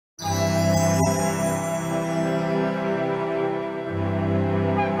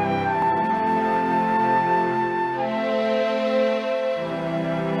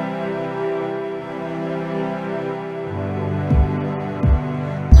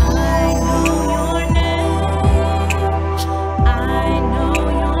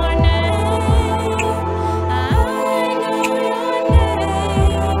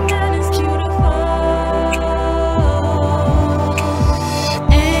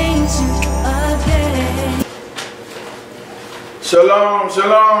Shalom,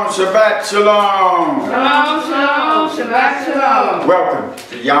 shalom, Shabbat shalom. Shalom, shalom, Shabbat shalom. Welcome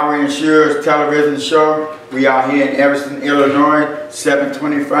to YHWH television show. We are here in Evanston, Illinois,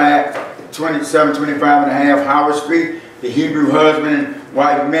 725 Howard Street, the Hebrew Husband and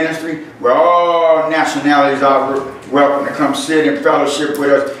Wife Ministry, where all nationalities are welcome to come sit in fellowship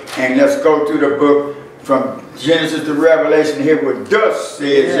with us. And let's go through the book from Genesis to Revelation. Here what thus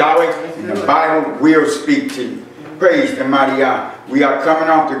says Yahweh, and the Bible will speak to you. Praise the mighty Yah. We are coming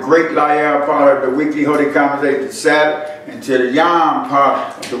off the great Layel part of the weekly holy conversation, the Sabbath, and to the Yom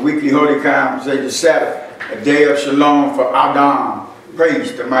part of the weekly holy conversation, the Sabbath, a day of shalom for Adam.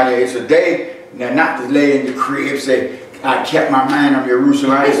 Praise the mighty Yah. It's a day, now not to lay in the crib, say, I kept my mind on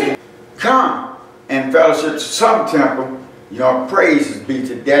Jerusalem. Come and fellowship to some temple. Your praises be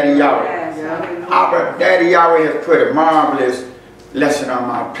to Daddy Yahweh. Our Daddy Yahweh has put a marvelous lesson on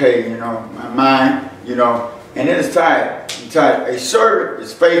my page, my mind, and it is titled, a servant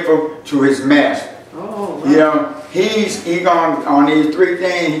is faithful to his master. Oh, wow. He's going on these three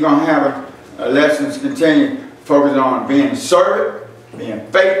things. He's going to have a lessons continue focused on being a servant, being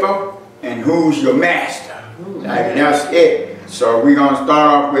faithful, and who's your master. Like, that's it. So we're going to start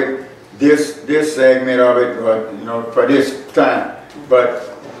off with this segment of it, for this time. But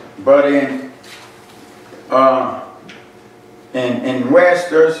in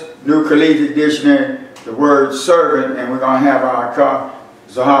Webster's New Collegiate Dictionary, the word servant, and we're going to have our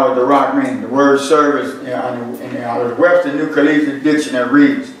Zahara the Rock mean. The word servant in the Webster New Collegiate Dictionary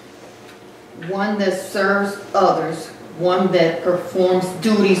reads, one that serves others, one that performs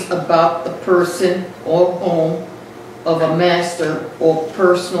duties about the person or home of a master or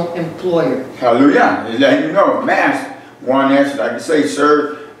personal employer. Hallelujah. It's letting you know, master, one that's, like I say,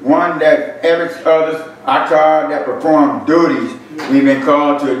 serve, one that every others, that perform duties. We've been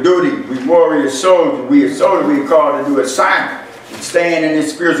called to a duty. We warrior soldiers. We are soldiers. We're called to do assignment. And stand in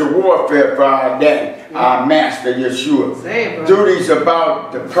this spiritual warfare for our daddy, our master, Yahshua. Duties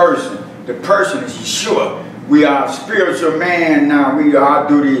about the person. The person is Yahshua. We are a spiritual man now. Our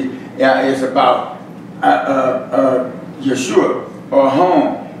duty is about Yahshua, or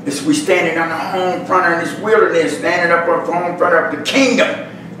home. We standing on the home front of this wilderness, standing up on the home front of the kingdom,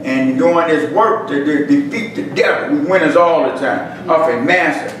 and doing this work to defeat the devil. We winners all the time. Off a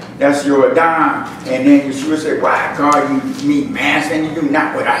master, that's your Adam. And then Yeshua said, why call you me master and you do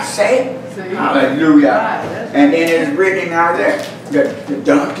not what I say? Hallelujah. And then it's written out there, the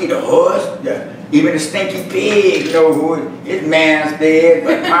donkey, the horse, even the stinky pig know who his man's dead,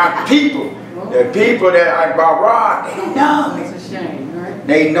 but my people, the people that I barra, they don't know me. That's a shame, right?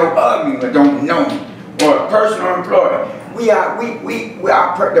 They know of me but don't know me. Or a personal employee. We are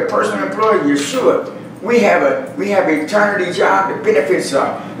the personal employee, Yahshua. We have an eternity job. The benefits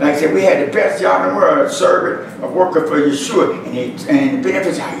are, like I said, we had the best job in the world, a servant, a worker for Yahshua, and the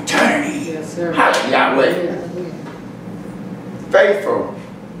benefits are eternity. Yes, sir. Hallelujah. Faithful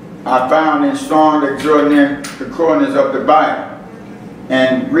are found in strong extraordinary concordance of the Bible.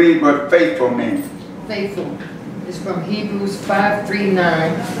 And read what faithful means. Faithful is from Hebrews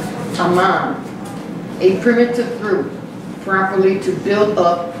 5:3-9, Aman, a primitive root, properly to build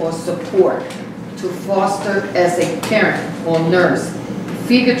up or support, to foster as a parent or nurse,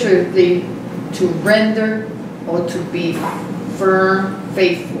 figuratively to render or to be firm,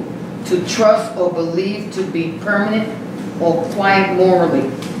 faithful, to trust or believe to be permanent or quiet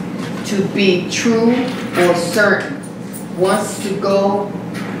morally, to be true or certain, wants to go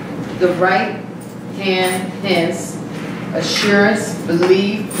the right hand hence, assurance,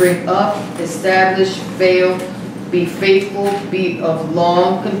 believe, bring up, establish, fail, be faithful, be of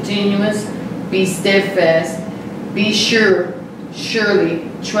long continuance, be steadfast, be sure, surely,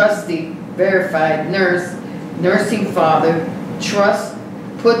 trusty, verified, nurse, nursing father, trust,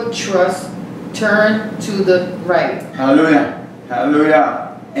 put trust, turn to the right. Hallelujah.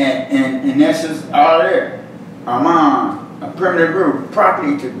 Hallelujah. And in essence, all there. Amen. A primitive group,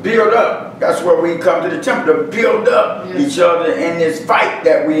 property to build up. That's where we come to the temple, to build up each other in this fight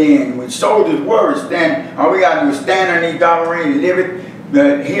that we're in. When soldiers were stand, all we got to do is stand on these dollar rings, live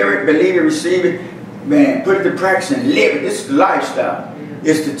it, hear it, believe it, receive it, man, put it to practice and live it. This is the lifestyle.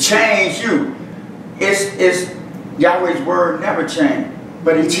 It's to change you. It's Yahweh's word never changed,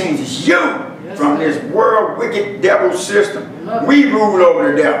 but He changes you from this world wicked devil system. We rule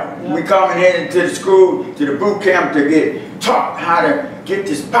over the devil. We coming into the school, to the boot camp to get taught how to get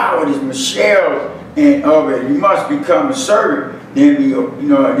this power, this Michelle, and of it. You must become a servant, then be,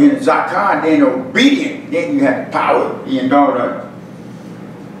 then zakah, then obedient, then you have the power.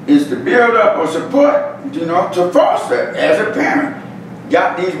 It's to build up or support, to foster as a parent.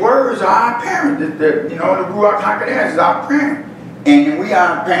 Got these words are our parent. The Ruach HaKodesh is our parent. And we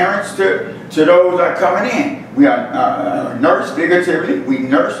are parents to those that are coming in. We are nurse figuratively. We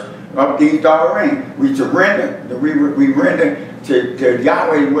nurse up these daughtering. We surrender. We render to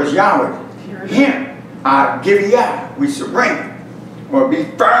Yahweh was Yahweh. Him, our Gibeah. We surrender. Or be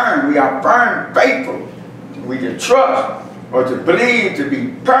firm. We are firm, faithful. We to trust or to believe to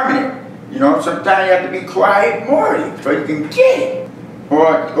be permanent. You know, sometimes you have to be quiet morally so you can get it.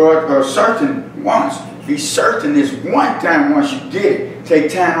 Or certain once. Be certain this one time once you get it. Take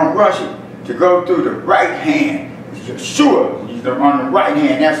time on rush it to go through the right hand. Yahshua, you're on the right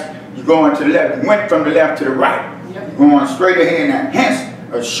hand. That's you're going to the left. You went from the left to the right. Yep. You're going straight ahead now. Hence,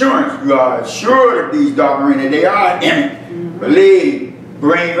 assurance. You are assured of these doctrines that they are imminent. Believe,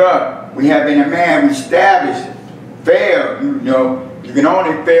 bring up. We have been a man, we established, fail. You know, you can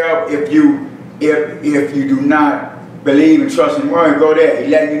only fail if you do not believe and trust in the word. Go there. He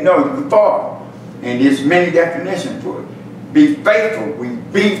letting you know you can fall. And there's many definitions for it. Be faithful. We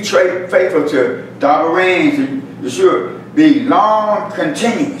be faithful to Dabarine, to Yahshua. Be long,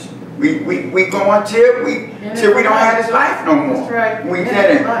 continuous. We go until we don't have this life no more. That's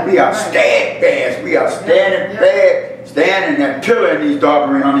right. We are steadfast. We are standing fast, standing that pillar in these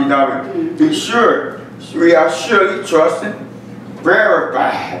Dabarine, on these Dabarine. Be sure. We are surely trusting,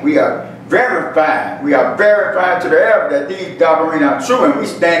 verified. We are verified. We are verified to the earth that these Dabarine are true, and we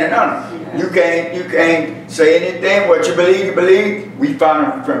standing on them. You can't say anything. What you believe. We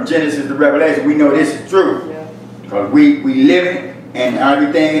found from Genesis to Revelation. We know this is true. Because we live it, and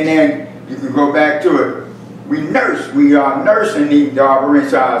everything in there, you can go back to it. We nurse. We are nursing these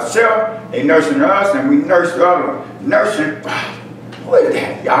Dabarine ourselves. They nursing us, and we nurse the other one. Nursing, what is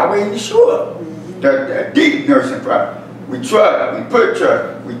that? Yahweh and Yahshua. The deep nursing process. We trust. We put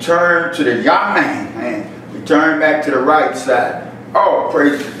trust. We turn to the Yahman, and we turn back to the right side. Oh,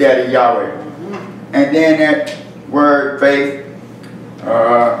 praise to Daddy Yahweh. And then that word faith,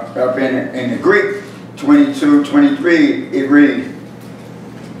 up in the Greek, 22, 23, it reads,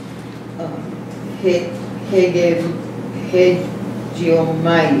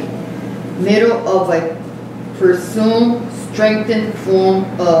 Hegeomai, middle of a presumed strengthened form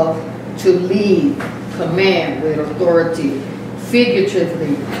of to lead, command with authority,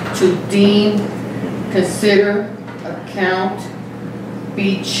 figuratively, to deem, consider, account,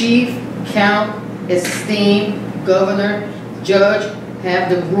 be chief, count, esteem, governor, judge, have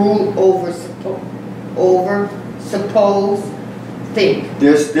the rule over, suppose, think.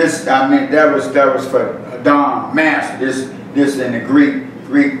 This, I mean, that was for Adam, master. This in the Greek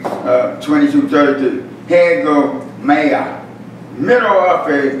 22:32. Hegeomai, middle of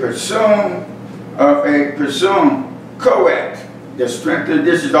a presumed coact. The strength of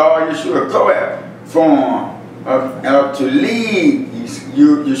this is all Yahshua coact form of to lead.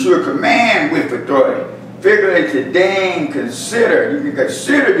 Yahshua command with authority. Figuratively to deign, consider. You can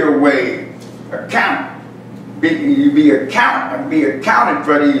consider your way. Account. Be accounted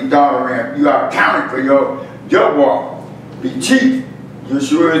for these daughters. You are accounted for your walk. Be chief.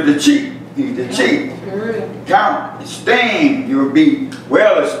 Yahshua is the chief. He's the chief. Count. Esteem. You will be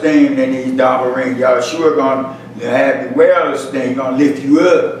well esteemed in these daughters. Yahshua gonna have you well esteemed. Gonna lift you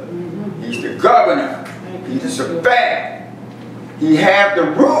up. He's the governor. He's the Sabbath. He has the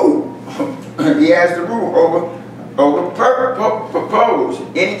rule. He has the rule over proposed.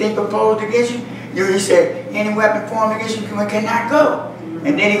 Anything proposed against you, he said, any weapon formed against you cannot go.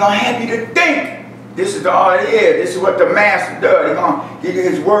 And then he's going to have you to think. This is all it is. This is what the master does. He's going to give you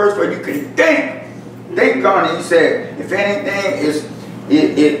his words so you can think. Think on it. He said, if anything is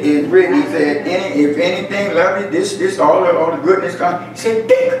written, he said, if anything lovely, this all the goodness comes. He said,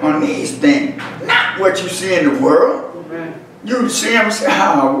 think on these things. Not what you see in the world. You see him say,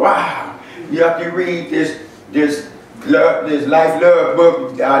 oh wow. You have to read this life love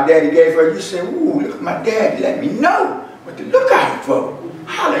book our daddy gave her. You say, ooh, look at my daddy. Let me know what to look out for.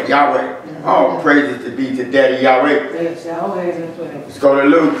 Holla Yahweh. All praises to be to Daddy Yahweh. Yes, Yahweh. Let's go to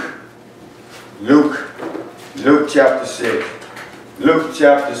Luke. Luke chapter 6. Luke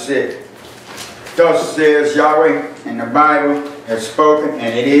chapter 6. Thus says Yahweh, and the Bible has spoken,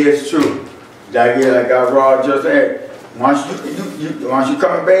 and it is true. Like our Rod just said. Once you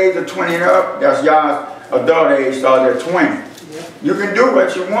come of age of 20 and up, that's y'all's adult age, started at 20. Yeah. You can do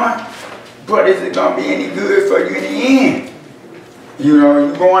what you want, but is it going to be any good for you in the end? You know,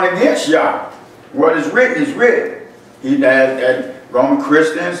 you're going against y'all. What is written is written. That Roman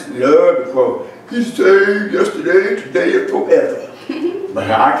Christians love to quote, he's saved yesterday, today, and forever.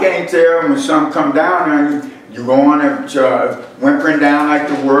 But I can't tell when something come down on you going and whimpering down like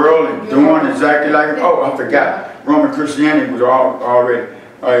the world and doing exactly like, oh, I forgot. Roman Christianity was already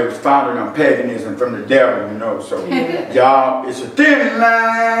it was founded on paganism from the devil, you know. So, y'all, it's a thin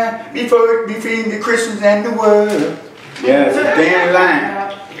line between the Christians and the world. Yeah, it's a thin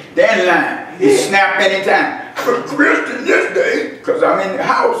line. Thin line. It snap anytime. I'm a Christian this day because I'm in the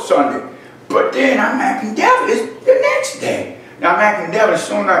house Sunday. But then I'm acting devilish the next day. Now I'm acting devilish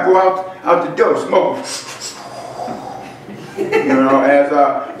soon as I go out the door, smoke. You know, as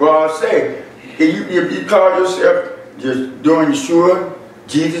God say, if you call yourself just doing Yahshua,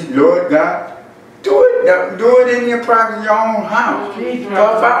 Jesus, Lord God, do it in your private, your own house.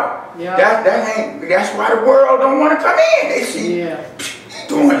 Puff out. Yeah. That's why the world don't want to come in. They see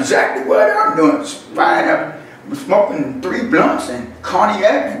doing exactly what I'm doing. Fine up, smoking 3 blunts and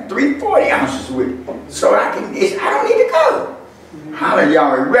cognac and 3 40 ounces with it. So I don't need to go. Hallelujah,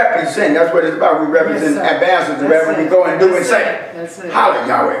 Yahweh. Represent. That's what it's about. We represent advances wherever we go and do and say. Hallelujah,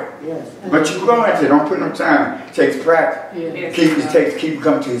 Yahweh. Yes. But you go into it. Don't put no time. It takes practice. Yes. Keep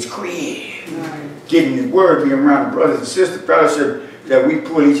coming to his crib. Right. Getting his word, being around the brothers and sisters fellowship that we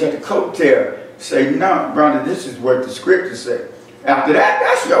pull each other coattail. Say, no, brother, this is what the scriptures say. After that,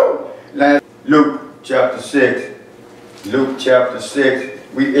 that's your last. Luke chapter 6. Luke chapter 6.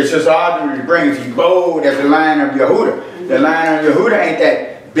 It's just our duty to bring it to you bold as the Lion of Yehuda. The Lion of Yehuda ain't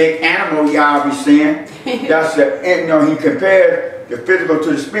that big animal y'all be seeing. That's you know, he compares the physical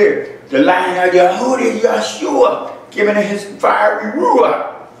to the spirit. The Lion of Yehuda is Yahshua, giving it his fiery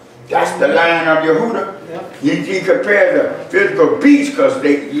ruah. That's the Lion of Yehuda. He compares the physical beast because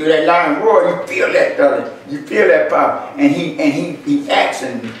that lion roar, you feel that power. And he acts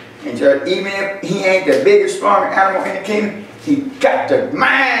and just, even if he ain't the biggest, strongest animal in the kingdom, he got the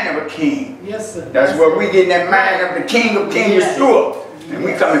mind of a king. Yes, sir. That's what we get, that mind of the King of Kings, Yahshua. And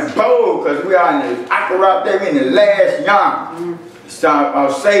we coming bold because we are in the Akarat there in the last yom.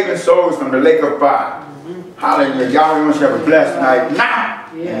 Start saving souls from the lake of fire. Hallelujah. Y'all want to have a blessed night. Now,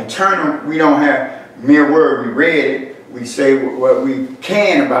 in eternal, we don't have mere word. We read it. We say what we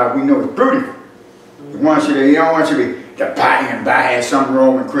can about it. We know it's beautiful. He don't want you to be the by and by as some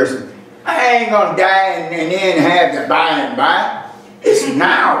Roman Christian. I ain't gonna die and then have the by and by. It's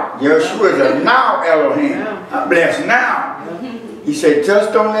now. Yahshua is a now Elohim. I'm blessed now. He said,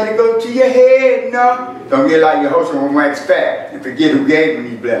 just don't let it go to your head, no. Don't get like your host and wax fat and forget who gave him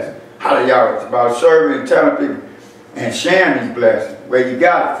these blessings. Hallelujah. It's about serving and telling people and sharing these blessings, where you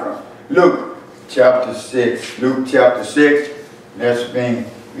got it from. Luke chapter 6. Luke chapter 6. Let's be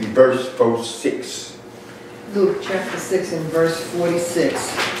verse 46. Luke chapter 6 and verse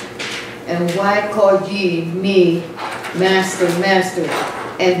 46. And why call ye me Master, Master,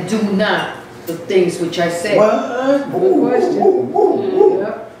 and do not the things which I say? What? Good question.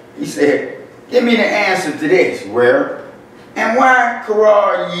 He said, give me the answer to this. Where? And why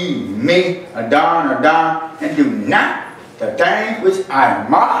call ye me Adon, and do not the things which I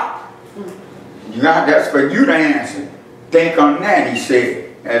mark? That's for you to answer. Think on that, he said.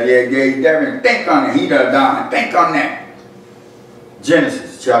 As he gave Devin, think on it. He the Adon. Think on that.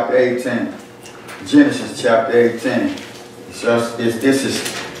 Genesis chapter 18. Genesis chapter 18. So this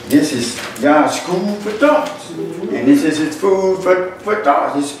is God's school for thoughts. And this is his food for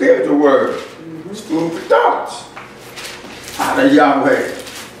thoughts, his spiritual word. His food for thoughts. Hallelujah, Yahweh.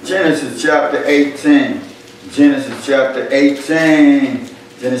 Genesis chapter 18. Genesis chapter 18.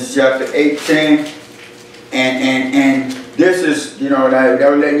 Genesis chapter 18. And this is, you know, that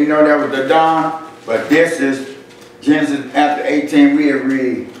will let you know that was the dawn. But this is Genesis after 18, we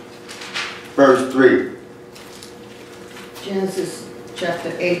read verse 3. Genesis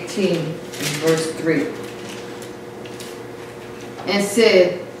chapter 18 and verse 3. And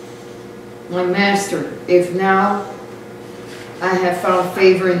said, my master, if now I have found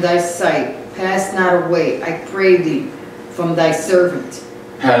favor in thy sight, pass not away, I pray thee, from thy servant.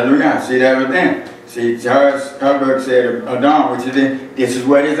 Hallelujah. See that within. See, Charles Hubbard said, Adam, which is this is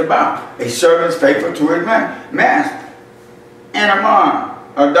what it's about. A servant's faithful to his master. And Amon,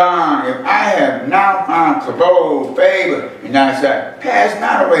 Adam, if I have now found kavod, favor, and I say, pass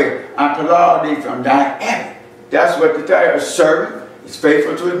not away, I applaud thee from thy enemy. That's what the title of servant is,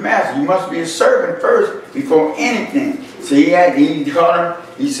 faithful to his master. You must be a servant first before anything. See, he called him,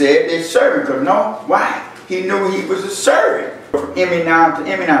 he said they're servant, because no, why? He knew he was a servant. From eminent to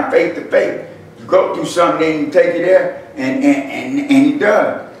eminent, faith to faith. You go through something, then you take it there, and he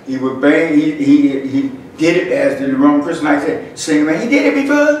does. He would bang, he did it, as the Roman Christian like said, sing, man, he did it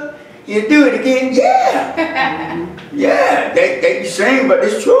before, he'll do it again, yeah. Yeah, they be saying, but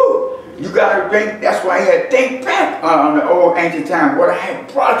it's true. You got to think, that's why he had to think back on the old ancient time, what I had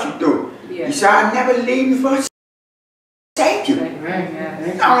brought you through. Yeah. He said, I'll never leave you for forsake you. Right.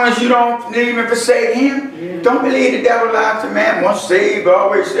 Unless you don't even forsake him. Yeah. Don't believe the devil lies to man. Once saved,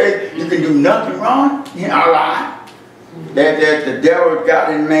 always saved. You can do nothing wrong. You know, a lie. That the devil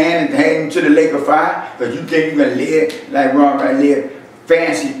got in man and hang him to the lake of fire. Because you think you're going to live like Ron right live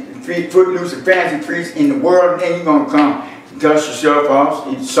fancy, footloose and fancy priests in the world. And then you're going to come dust yourself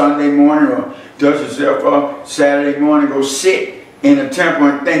off Sunday morning or dust yourself off Saturday morning. Go sit in the temple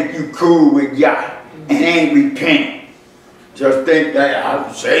and think you cool with Yah. And ain't repent. Just think that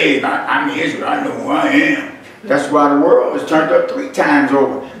I'm saved, I'm Israel, I know who I am. That's why the world was turned up 3 times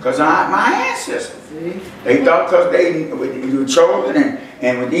over. Because I'm my ancestors. They thought because they were chosen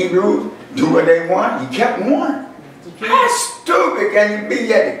and with Hebrews, do what they want. He kept one. How stupid can you be?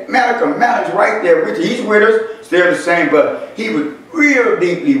 Yet Malachi's right there with you. He's with us, still the same, but he was real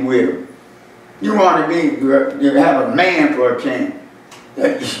deeply with him. You want to have a man for a king.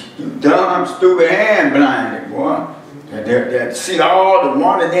 You dumb, stupid, and blinded, boy. That see all the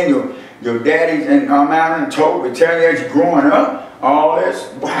wonder, then your daddies and mama and told tell you as you're growing up, all this,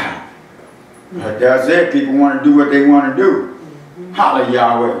 wow. But that's it. People want to do what they want to do. Holler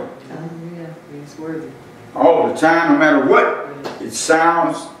Yahweh. Hallelujah. He's worthy. All the time, no matter what it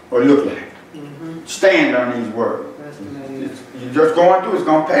sounds or look like. Stand on these words. You're just going through, it's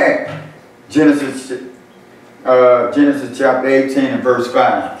going to pass. Genesis chapter 18 and verse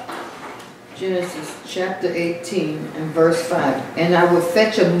 5. Genesis chapter 18 and verse 5. And I will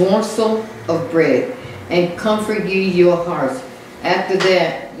fetch a morsel of bread and comfort ye your hearts. After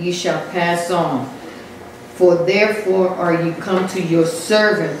that ye shall pass on. For therefore are you come to your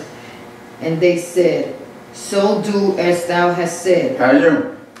servant. And they said, so do as thou hast said.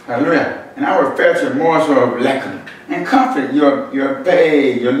 Hallelujah. And I will fetch a morsel of leaven and comfort your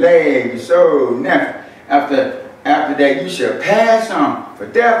pay, your leg, your soul, nephew. After that you shall pass on. For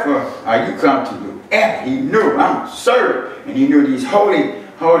therefore are you come to do. And he knew, I'm a servant. And he knew these holy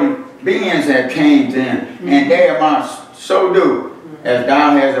beings that came to him. And they among so do as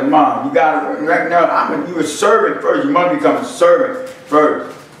thou hast among. You got to recognize, you a servant first. You must become a servant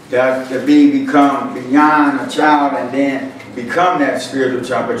first. That's to become beyond a child and then become that spiritual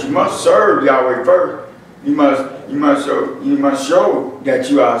child. But you must serve Yahweh first. You must show that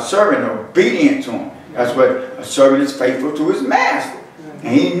you are a servant, obedient to him. That's what a servant is, faithful to his master.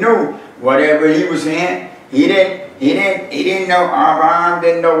 And he knew whatever he was in, he didn't know, Abraham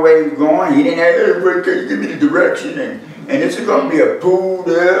didn't know where he was going. He didn't have, hey, can you give me the direction? And this is going to be a pool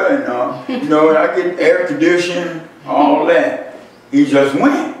there, and and I get air conditioning, all that. He just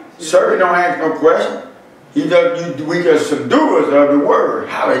went. Servant don't ask no question. We just subduers of the word.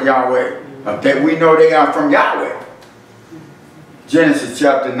 Hallelujah, Yahweh. That we know they are from Yahweh. Genesis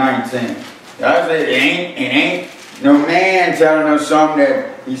chapter 19. That's it. It ain't no man telling us something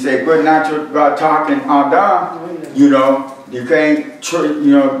that he said, but not about talking Adam. You can't trust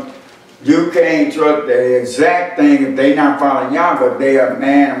the exact thing if they not following Yahweh, but they are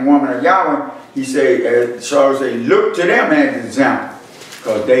man and woman of Yahweh. He say, Charles say, look to them as an example.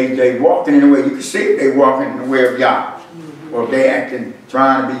 Because they walking in the way, you can see it, they walking in the way of Yah. Or they acting,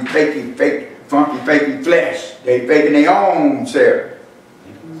 trying to be fakey flesh. They faking their own self.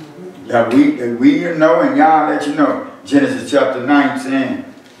 Yeah, we know and Yah let you know. Genesis chapter 19,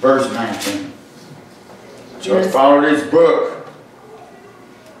 verse 19. Just follow this book.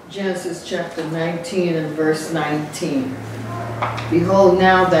 Genesis chapter 19 and verse 19. Behold,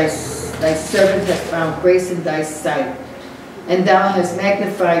 now thy servant hath found grace in thy sight, and thou hast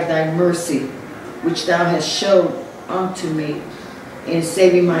magnified thy mercy, which thou hast showed unto me in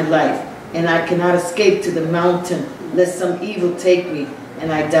saving my life. And I cannot escape to the mountain, lest some evil take me,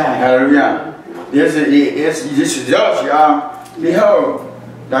 and I die. Hallelujah. This is us, y'all. Behold,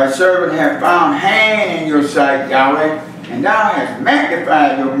 thy servant hath found hand in your sight, Yahweh, and thou hast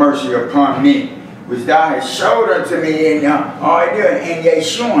magnified your mercy upon me, which thou hast showed unto me in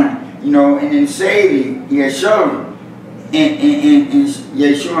Yahshua, and in saving, he has showed in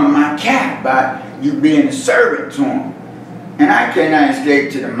Yahshua my cap by you being a servant to him. And I cannot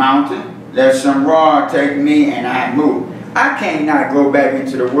escape to the mountain, lest some rod take me and I move. I cannot go back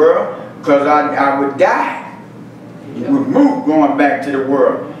into the world because I would die. You would move going back to the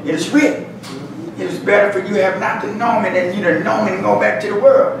world. It is written. It is better for you to have not to know me than you to know me and go back to the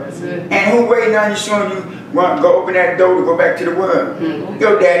world. And who waiting on you soon you want to go open that door to go back to the world?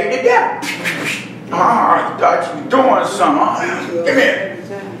 Your daddy the devil. You thought you were doing something. Come here.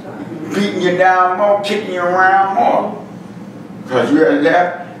 Beating you down more, kicking you around more. Because you are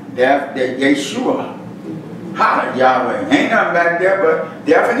left Yahshua. Holla, Yahweh. Ain't nothing back there but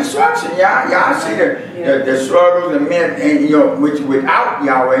death and destruction. Y'all see the struggles and men, and which without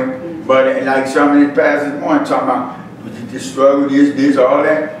Yahweh. But like some of the pastors morning talking about This struggle, this, all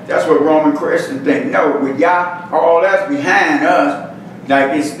that. That's what Roman Christians think. No, with Yah, all that's behind us.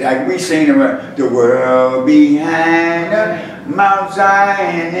 Like we seen the world behind us, Mount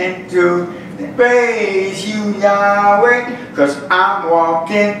Zion into praise you, Yahweh, because I'm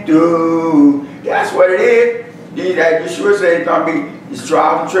walking through. That's what it is. That Yahshua said it's going to be this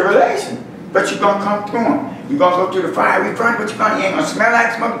trials and tribulation. But you're going to come through them. You're going to go through the fiery furnace, but you ain't going to smell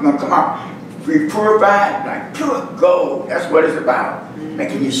like smoke. You're going to come out be purified like pure gold. That's what it's about.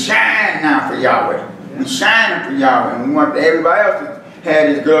 Making you shine now for Yahweh. We shining for Yahweh. And we want everybody else to have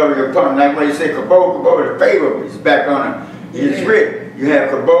His glory upon them. That's why you say kabod, the favor is back on them. It's written. You have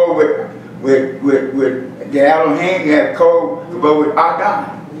kabod with the Elohim, you have kabod with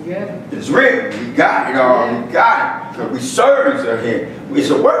Adam. It's written. We got it all. We got it. Because we servants are here. It's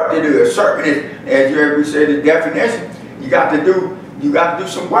a work to do. A servant is, as you heard me say the definition, you got to do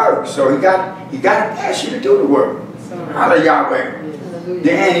some work. So he got to ask you to do the work. Hallelujah, Yahweh.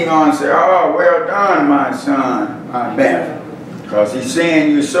 Then he's going to say, oh, well done, my son, my Beth. Because he's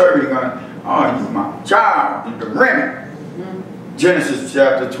saying you're serving, he's going to, oh, you my child, the remnant. Genesis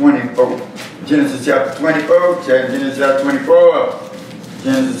chapter 24. Genesis chapter 24. Genesis chapter 24.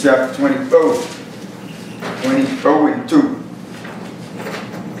 Genesis chapter 24. 24 and 2.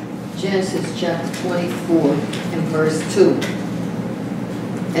 Genesis chapter 24 and verse 2.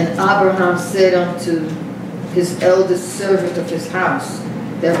 And Abraham said unto his eldest servant of his house,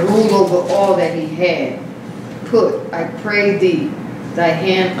 that ruled over all that he had, put, I pray thee, thy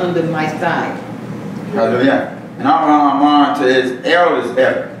hand under my thigh. Hallelujah. And Abraham on to his eldest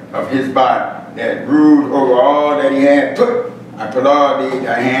of his body, that ruled over all that he had, put, I put all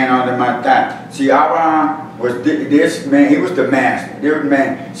thy hand under my thigh. See, Abraham was this man, he was the master. This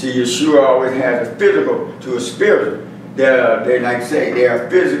man, see, Yahshua always has a physical to a spiritual. They like say they are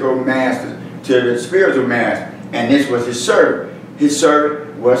physical masters to the spiritual master. And this was his servant. His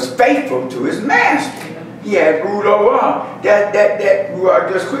servant was faithful to his master. He had ruled over all. That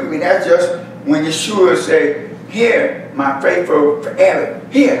just quickly, that's just when Yahshua said, here, my faithful forever.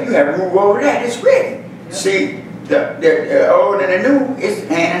 Here, you have ruled over that. It's written. See, the old and the new is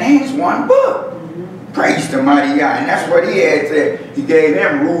hand in hand. It's one book. Praise the mighty God. And that's what he had said. He gave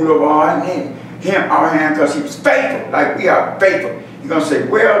him rule over all and our hand, because he was faithful, like we are faithful. You're going to say,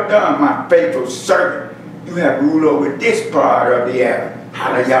 well done, my faithful servant. You have ruled over this part of the earth.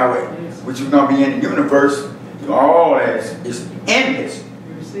 Hallelujah, Yahweh. Which is going to be in the universe. All that is endless.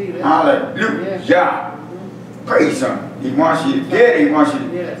 Hallelujah. Yeah. Praise him. He wants you to get it. He wants you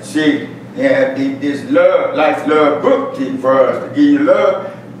to see this love, life love book for us, to give you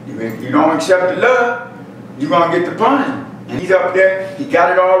love. If you don't accept the love, you're going to get the punishment. And he's up there. He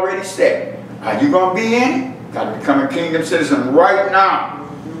got it already set. Are you going to be in it? Got to become a kingdom citizen right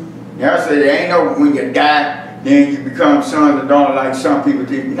now. Yeah, I said, there ain't no when you die, then you become sons and daughters like some people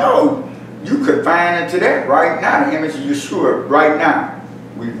think. No, you could find into that right now, the image of Yahshua right now.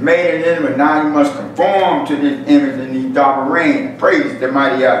 We've made an image, but now you must conform to this image in these dark reign. Praise the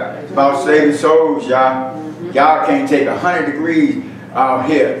mighty Yah. It's about saving souls, y'all. Y'all can't take 100 degrees out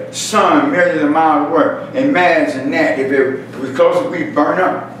here. Sun, millions of miles away. Imagine that. If it was close, we'd burn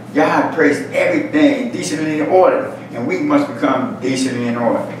up. God praised everything decently in order, and we must become decently in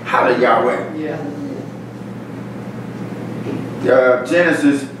order. Hallelujah, Yahweh. Yeah.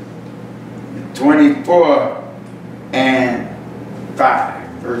 Genesis 24 and 5,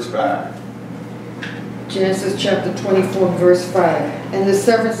 verse 5. Genesis chapter 24, verse 5. And the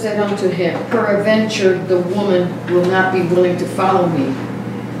servant said unto him, peradventure the woman will not be willing to follow me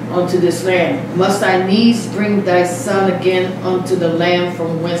unto this land. Must I needs bring thy son again unto the land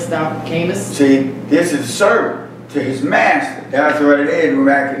from whence thou camest? See, this is servant to his master. That's what it is.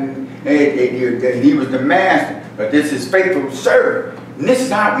 Back in, he was the master, but this is faithful servant. And this is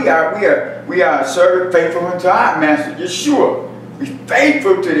how we are. We are a servant faithful unto our master, Yahshua. We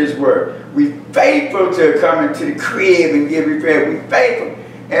faithful to this word. We faithful to come into the crib and give repair. We faithful.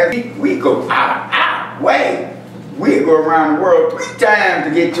 And we go out of our way. We go around the world 3 times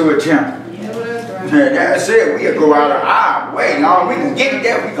to get to a temple. Yeah, well, that's right. That's it. We go out of our way. Long as we can get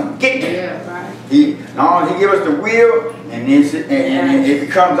there, we can get there. Yeah, right. Long as he gives us the will, and it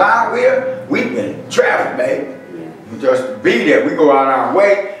becomes our will, we can travel, baby. Just be there. We go out our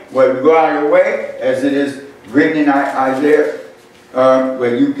way. Well, we go out of your way, as it is written in Isaiah,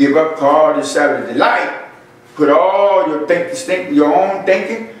 where you give up, call the Sabbath delight. Put all your your own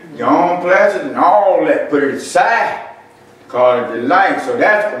thinking, your own pleasures, and all that, put it aside. Call it delight. So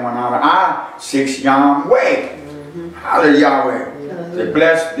that's going on our 6 Yom way. Hallelujah, Yahweh. To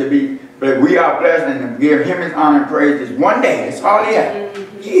bless, we are blessed, and to give him his honor and praise is one day. That's all he has.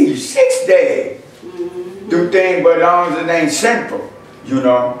 He 6 days. do things, but as long as it ain't sinful, you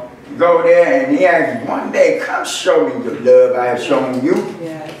know. Go there and he asks you, one day, come show me the love I have shown you.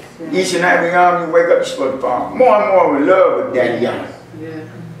 Yes. Each and every time you wake up, you're supposed to fall more and more with love with Daddy Yahweh. Yeah.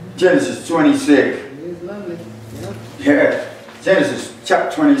 Genesis 26. It's lovely. Yep. Yeah. Genesis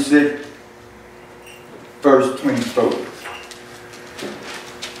chapter 26, verse 24.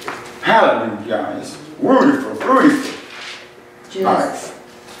 Hallelujah. It's beautiful, beautiful.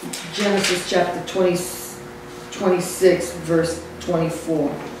 Genesis chapter 26, verse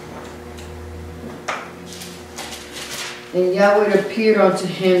 24. And Yahweh appeared unto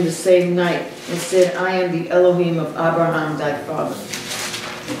him the same night, and said, I am the Elohim of Abraham thy father.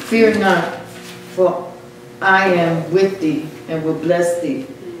 Fear not, for I am with thee, and will bless thee,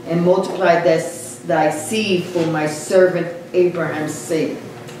 and multiply thy seed for my servant Abraham's sake.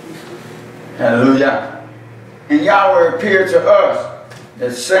 Hallelujah. And Yahweh appeared to us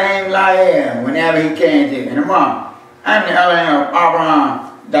the same like I am whenever he came to him. And I'm the Elohim of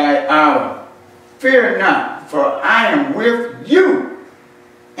Abraham thy father. Fear not, for I am with you,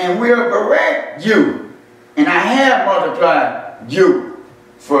 and will correct you, and I have multiplied you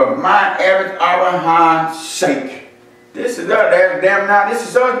for my Abraham's sake. This is us, that's them now, this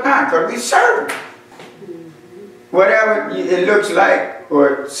is us now, because we serve. Whatever it looks like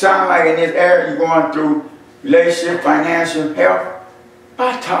or sound like in this area you're going through, relationship, financial, health,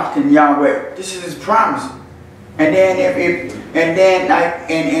 by talking Yahweh. This is his promise. And then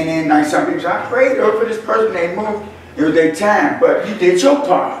like some people say, I prayed for this person, they moved, it was their time, but you did your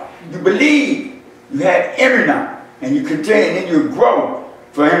part. You believed, you had immunity, and you continue, and then you grow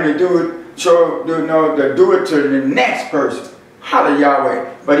for him to do it, to do it to the next person. Hallelujah, Yahweh.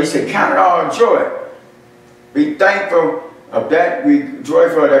 But he said, count it all joy. Be thankful of that, be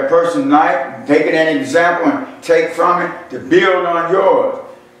joyful of that person's life, take it an example and take from it to build on yours.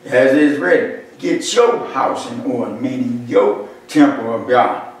 As it is written, get your house in order, meaning your temple of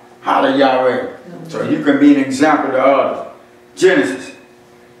God. Hallelujah, Yahweh. So you can be an example to others. Genesis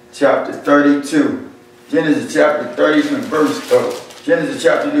chapter 32. Genesis chapter 32 and verse 4. Genesis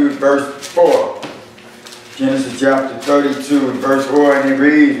chapter 2 verse 4. Genesis chapter 32 and verse 4, and it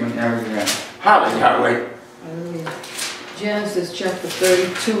reads when everything. Hallelujah, Yahweh. Genesis chapter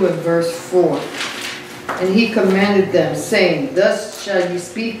 32 and verse 4. And he commanded them, saying, Thus shall ye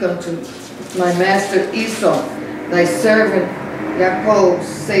speak unto my master Esau, thy servant Jacob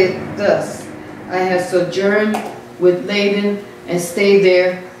saith thus, I have sojourned with Laban and stayed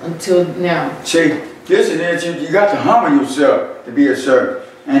there until now. See, this is it. You got to humble yourself to be a servant.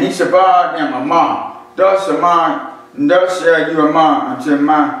 And he said, them among. Thus shall you among until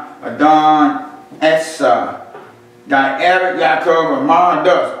my Adon Esau. Thy Abbot Jacob among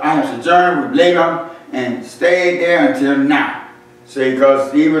thus. I have sojourned with Laban and stayed there until now. See,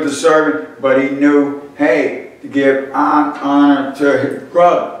 because he was a servant, but he knew, hey, to give honor to his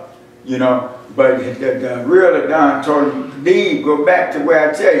brother, you know. But the real Adon told him, leave, go back to where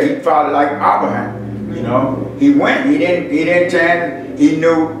I tell you. He followed like Abraham, you know. He went, he didn't tend, he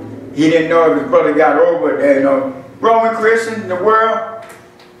didn't know if his brother got over there, you know. Roman Christian in the world,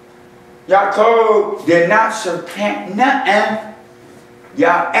 Jacob did not supplant nothing.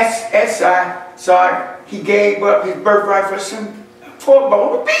 He gave up his birthright for a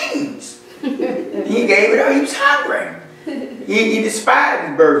bowl of beans. He gave it up. He was hungry. He despised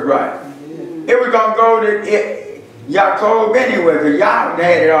his birthright. It was going to go to Jacob anyway, because Yah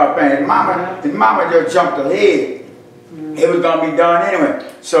had it all planned. His mama just jumped ahead. It was going to be done anyway.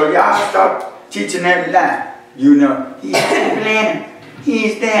 So Yah stopped teaching every lie. You know, he's that planner.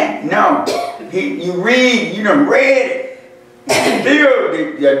 He's that. No. You read, you done read it. Still,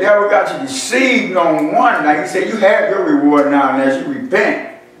 the devil got you deceived on one. Like he said, you have your reward now unless you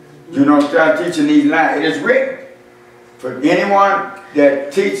repent. You know, start teaching these lies. It is written. For anyone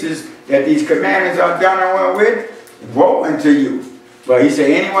that teaches that these commandments are done away with, woe unto you. But he said,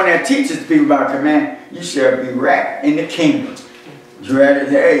 anyone that teaches people about command, you shall be wrapped in the kingdom. You had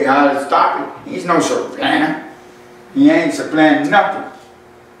to say, hey, I'll stop it. He's no supplanter. He ain't supplanting nothing.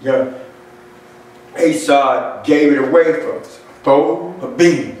 Yeah. Esau gave it away for us. A bowl of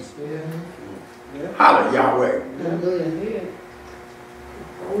beans. Yeah. Hallelujah, Yahweh. Hallelujah.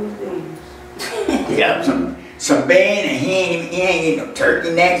 Yeah, some beans, and he ain't getting no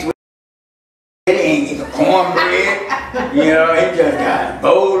turkey necks with it. He ain't getting no cornbread. You know, he just got a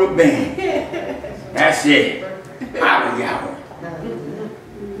bowl of beans. That's it. Hallelujah, Yahweh.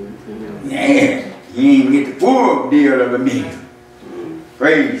 Yeah, he ain't get the full deal of the meal.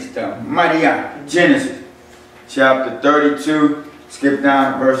 Praise the mighty Yah. Genesis chapter 32, skip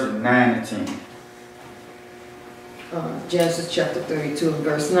down to verses 9 and 10. Genesis chapter 32 and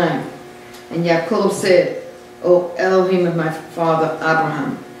verse 9. And Jacob said, O Elohim of my father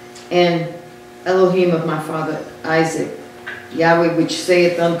Abraham, and Elohim of my father Isaac, Yahweh which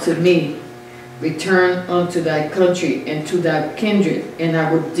saith unto me, return unto thy country and to thy kindred, and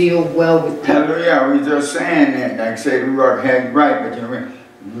I will deal well with thee. Hallelujah. We just saying that. Like I said, we were had right, but you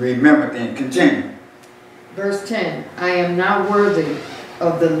remember then continue. Verse 10, I am not worthy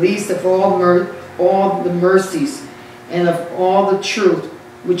of the least of all the mercies and of all the truth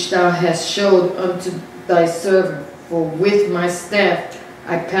which thou hast showed unto thy servant, for with my staff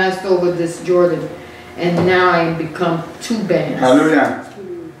I passed over this Jordan, and now I am become two bands. Hallelujah.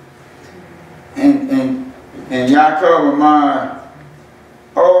 And Yaakov of my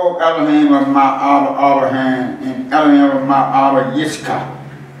Elohim of my Abraham, and Elohim of my Abba Yitzchak,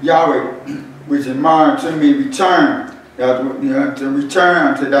 Yahweh, which is mine to me, return, to return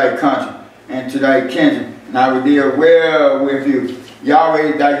unto thy country and to thy kindred, and I will deal well with you.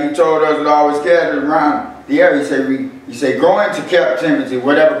 Yahweh, like he told us, Lord, was scattered around the area. He said, go into captivity,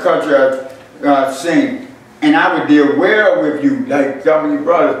 whatever country I've seen, and I would deal well with you. Like some of your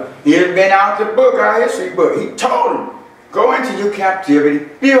brothers, he had been out the book, our history book. He told them, go into your captivity,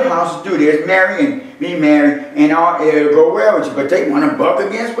 build houses, do this, marry and be married, and all it'll go well with you. But they want to buck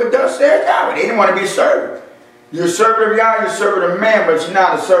against what thus says Yahweh. They didn't want to be a servant. You're a servant of Yahweh, you're a servant of man, but you're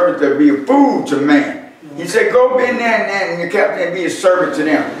not a servant to be a fool to man. He said, go in there and your captain and be a servant to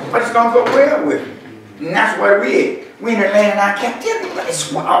them. But it's going to go well with you. And that's what we is. We in the land of our captivity, but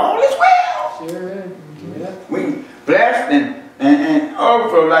it's all is well. Sure. Yeah. We blessed and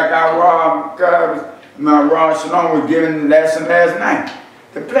overflow like our my Rosh Shalom was given lesson last night.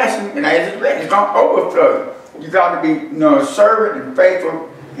 The blessing, and as it's written, it's going to overflow. You got to be a servant and faithful,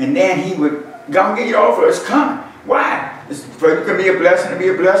 and then he would going to get you overflow. It's coming. Why? It's for you can be a blessing to be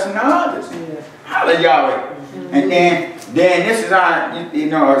a blessing to others. Yeah. Hallelujah. And then this is how,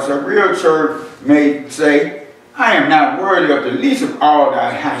 as a real church may say, I am not worthy of the least of all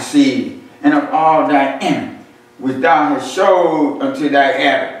thy high seed and of all thy enemy, which thou hast showed unto thy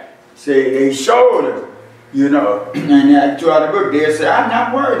Adam. Say, they showed us, and throughout the book, they said, I'm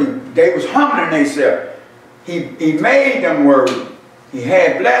not worthy. They was humbling themselves. He made them worthy. He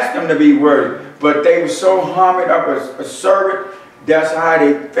had blessed them to be worthy. But they were so humbled up as a servant, that's how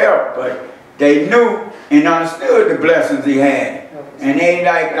they felt. But they knew and understood the blessings he had. And they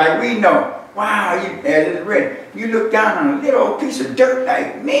like we know, wow, as it's written, you look down on a little piece of dirt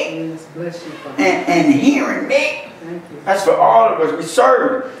like me, Yes, bless you, Father. and hearing me. Thank you. That's for all of us. We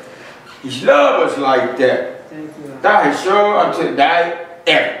serve him. He loves us like that. Thank you. Thou hast shown unto thy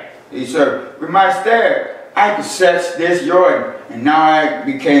ever. He said, with my staff, I possessed this Jordan, and now I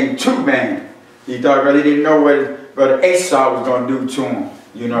became two bands. He thought, but he didn't know what Brother Esau was going to do to him.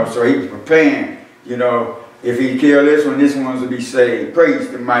 So he was preparing, if he killed this one's to be saved. Praise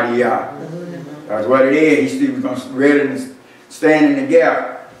the mighty Yah. That's what it is. He was going to ready to stand in the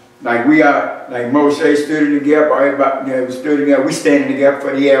gap. Like we are, like Moshe stood in the gap, or everybody stood in the gap. We stand in the gap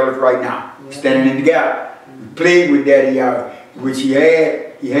for the Arabs right now. Yeah. Standing in the gap. We plead with Daddy Yah, which he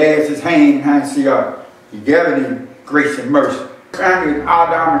has his hand in hand. He gathered in grace and mercy. Family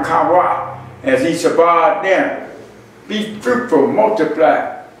Adam and Kawa, as he survived them. Be fruitful,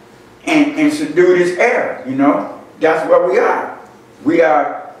 multiply, and subdue this air. That's what we are. We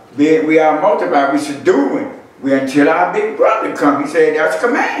are multiplying. We subduing. We until our big brother come. He said that's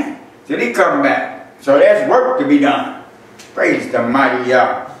command. Till he come back. So there's work to be done. Praise the mighty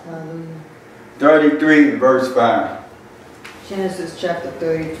Yah. 33 verse 5. Genesis chapter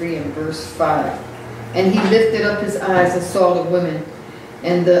 33 and verse 5. And he lifted up his eyes and saw the women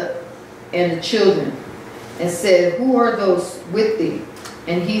and the children, and said, who are those with thee?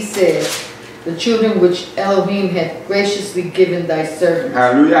 And he said, the children which Elohim had graciously given thy servant.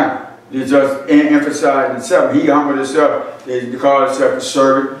 Hallelujah. He just emphasized himself. He humbled himself. He called himself a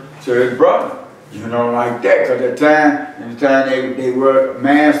servant to his brother. Like that. Because at the time they were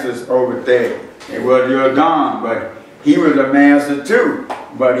masters over there. They were your Don, but he was a master too.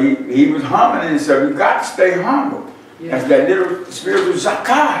 But he was humbling himself. You got to stay humble. Yeah. That's that little spiritual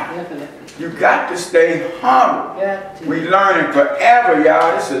zakah. Definitely. You got to stay humble. Yeah. We learning forever,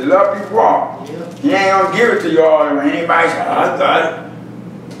 y'all. This is a lovely walk. Yeah. He ain't gonna give it to y'all or anybody say, I got it.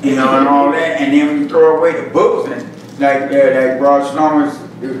 And all that. And then when you throw away the books, and like Rosh Shalom was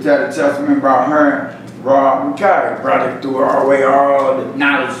tell the testament about her and Rob McCarty, brother threw away all the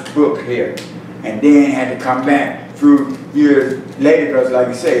knowledge book here. And then had to come back through years later, because like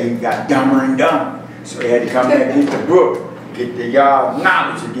you say, he got dumber and dumber. So he had to come back and get the book, get the y'all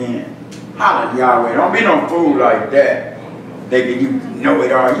knowledge again. Holla Yahweh, don't be no fool like that. Thinking you know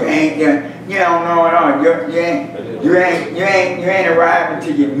it all. You don't know it all. You ain't arrived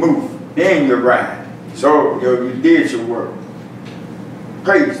until you move. Then you arrive. So you did your work.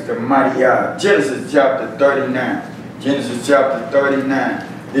 Praise the mighty God. Genesis chapter 39. Genesis chapter 39.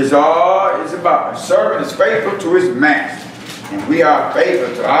 This all is about a servant is faithful to his master. And we are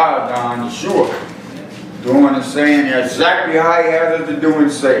faithful to our Don Yahshua. Doing and saying exactly how he has us to do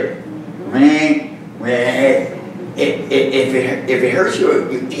and say. Man, if it hurts your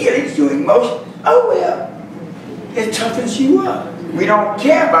feelings, your emotions, oh well, it toughens you up. We don't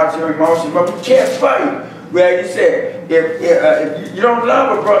care about your emotions, but we care for you. Well, you said, if you don't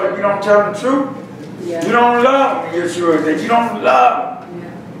love a brother, you don't tell the truth. Yeah. You don't love Yahshua, that you don't love him.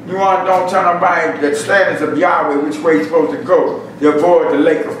 Yeah. You don't tell nobody the standards of Yahweh, which way you're supposed to go, to avoid the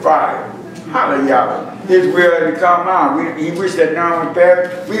lake of fire. Hallelujah. His will to come out. He wished that none would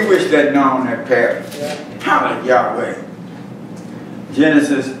perish. We wish that none had perished. Yeah. Hallelujah.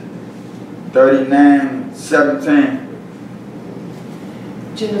 Genesis 39:17.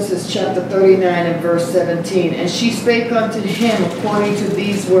 Genesis chapter 39 and verse 17. And she spake unto him according to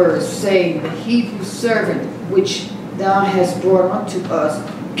these words, saying, the Hebrew servant which thou hast brought unto us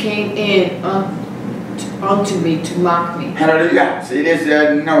came in unto me to mock me. Hallelujah. See, this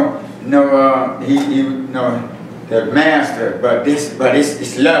the master, but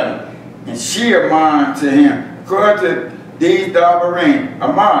it's loving. And she among to him, according to these Dabarim,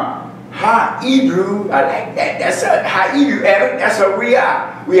 among high Hebrew, I like that. That's a high Hebrew Arabic. That's what we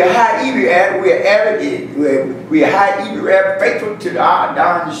are. We are high Hebrew Arabic. We are Arabic. We are high Hebrew Arabic, faithful to our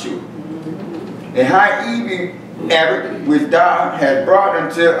Don Yahshua. The high Hebrew Arabic, which thou has brought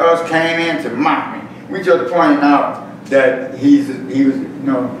unto us, came in to mock me. We just pointed out that he was,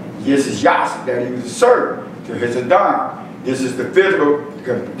 this is Yahshua, that he was a servant to his Adon. This is the physical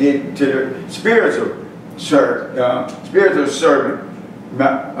to the spiritual servant.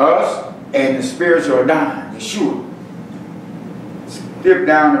 Us and the spiritual Adon, Yahshua. Skip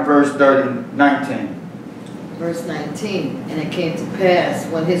down to verse 19. Verse 19. And it came to pass,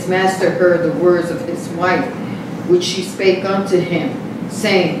 when his master heard the words of his wife, which she spake unto him,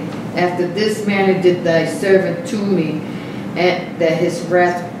 saying, after this manner did thy servant to me, and that his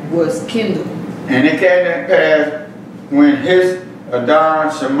wrath was kindled. And it came to pass, when his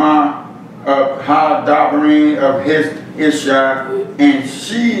Adon Shema of Hadabarim of his Isha, and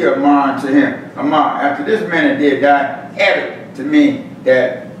she among to him. After this man did die, added to me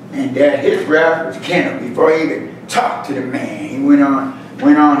that his wrath was kindled before he even talked to the man. He went on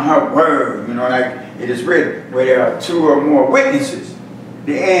her word, like it is written, where there are two or more witnesses.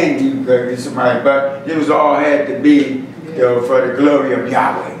 The end you could get somebody, but it was all had to be for the glory of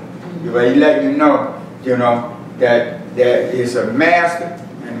Yahweh. He let you know, that is a master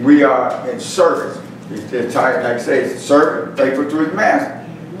and we are in service. It's like I say, it's a servant, faithful to his master.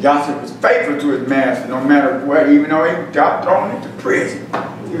 Yahshua was faithful to his master no matter what, even though he got thrown into prison.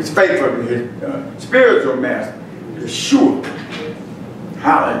 He was faithful to his spiritual master, Yahshua.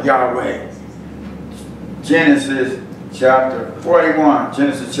 Hallelujah. Genesis chapter 41.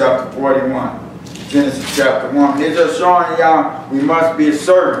 Genesis chapter 41. Genesis chapter 1. They're just showing y'all we must be a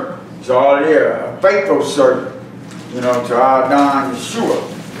servant. It's all there, a faithful servant, to our Don Yahshua.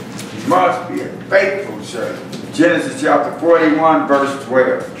 We must be a faithful servant. Genesis chapter 41, verse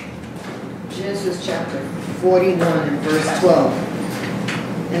 12. Genesis chapter 41 and verse 12.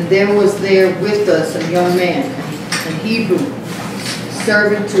 And there was there with us a young man, a Hebrew,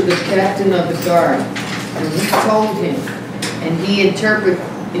 servant to the captain of the guard. And we told him, and he interpreted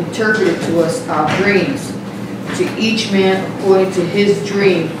to us our dreams. To each man according to his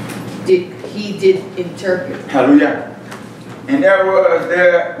dream he did interpret. Hallelujah. And there was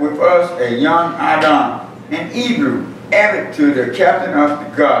there with us a young Adam, an Hebrew, added to the captain of the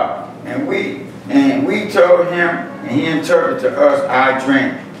guard. And we told him, and he interpreted to us our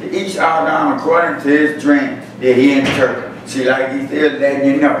dream. To each Adam according to his dream did he interpret. See, like he said, letting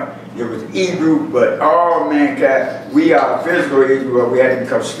you know, it was Hebrew, but all mankind, we are physical Hebrew, but we had to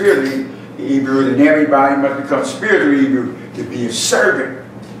become spiritual Hebrew, and everybody must become spiritual Hebrew to be a servant.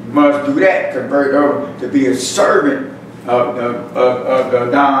 You must do that, convert over to be a servant of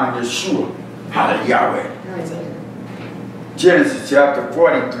the Don Yahshua. Hallelujah. Genesis chapter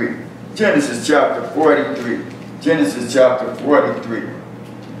 43. Genesis chapter 43. Genesis chapter 43.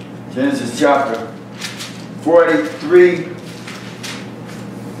 Genesis chapter 43.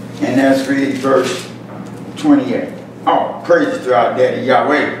 And let's read verse 28. Oh, praise to our daddy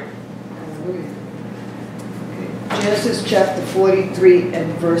Yahweh. Genesis chapter 43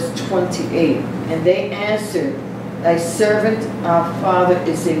 and verse 28. And they answered, thy servant our father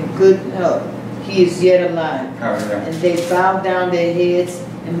is in good health. He is yet alive. And they bowed down their heads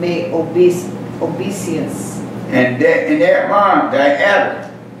and made obeisance. And their mom, they added,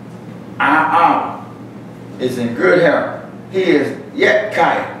 our is in good health. He is yet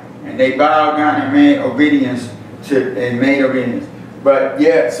kind. And they bowed down and made obedience But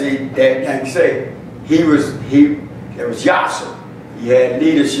yet, see, that, like you say, it was Yahshua. He had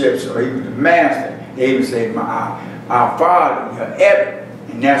leadership, so he was the master. They would say, our Father, Yahceph.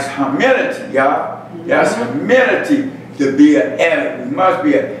 And that's humility, y'all. That's humility to be an avid. We must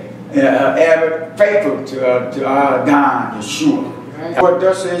be avid, faithful to our God, Yahshua. Right. What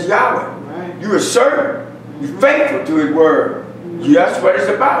thus says Yahweh. Right. You a servant. You're faithful to His word. That's what it's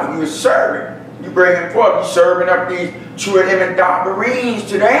about. You're a servant. You bring Him forth. You're serving up these true and living Marines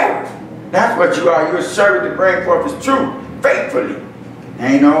to the heavens. That's what you are. You're a servant to bring forth His truth faithfully.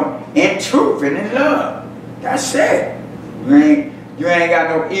 And, you know, in truth and in love. That's it. You ain't got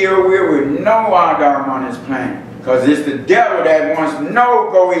no ill will with no Adam on this planet. Because it's the devil that wants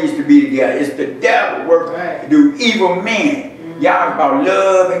no goees to be together. It's the devil working to do evil men. Y'all about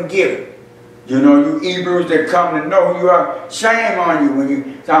love and giving. You know, you Hebrews that come to know who you are, shame on you when you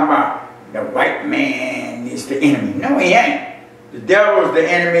talking about the white man is the enemy. No, he ain't. The devil is the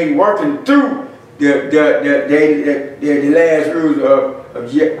enemy working through the last rules of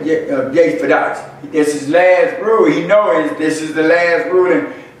Yahshua. This is last rule. He knows this is the last rule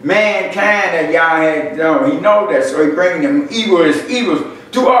in mankind that y'all had done. He knows that, so he brings them evils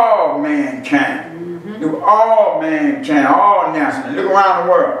to all mankind. To all mankind, all nations. Look around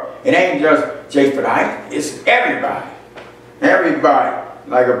the world. It ain't just Yahshua. It's everybody. Everybody.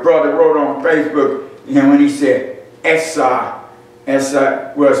 Like a brother wrote on Facebook, you know, when he said, Esa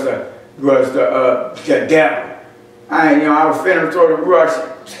was the devil. I was finna throw the brush.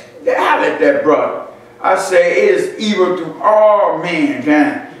 I let that brother. I say it is evil to all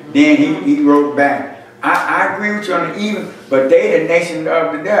mankind. Then he wrote back, I agree with you on the evil, but they the nation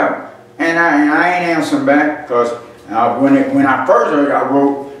of the devil. And I ain't answering back, because when I first heard I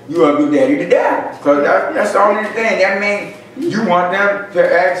wrote, you are good daddy the devil. Because that's the only thing. That means you want them to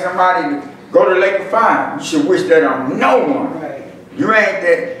ask somebody to go to the lake of fire. You should wish that on no one. Right. You ain't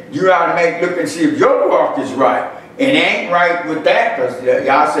that. You ought to look and see if your walk is right. It ain't right with that, because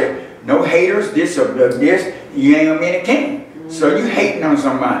y'all say, no haters, this or this, you ain't gonna be in the kingdom. So you hating on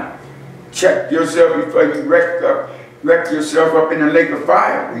somebody. Check yourself before you wreck yourself up in the lake of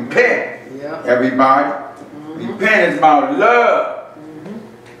fire. Repent, everybody. Repent is about love.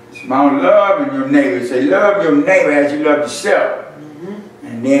 It's about loving your neighbor. Say, love your neighbor as you love yourself.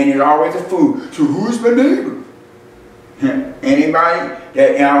 And then it's always a fool. So who's my neighbor? Anybody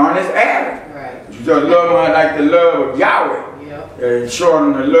that on this Adam. Right. You just love one like the love of Yahweh.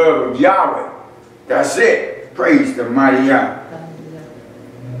 Showing them the love of Yahweh. That's it. Praise the mighty Yahweh.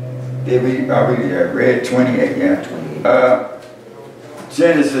 Did we read 28? Yeah.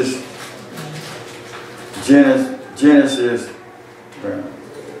 Genesis,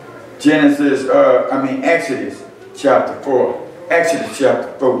 Exodus chapter 4. Exodus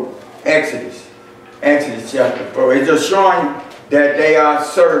chapter 4. Exodus chapter 4. It's just showing that they are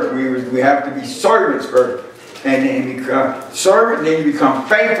servants. We have to be servants first. And then you become servant, then you become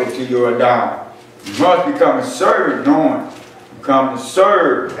faithful to your Adam. You must become a servant knowing. You come to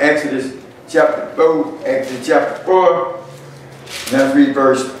serve. Exodus chapter 4. Let's read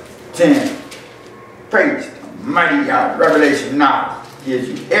verse 10. Praise the mighty God. Revelation 9 gives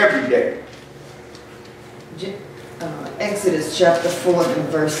you every day. Exodus chapter 4 and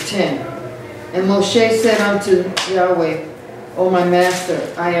verse 10. And Moshe said unto Yahweh, O my master,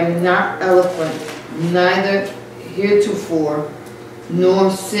 I am not eloquent, neither heretofore,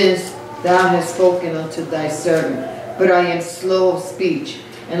 nor since thou hast spoken unto thy servant, but I am slow of speech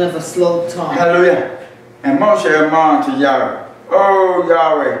and of a slow tongue. Hallelujah. And Moshe admonished to Yahweh, O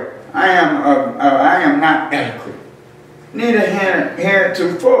Yahweh, I am not eloquent, neither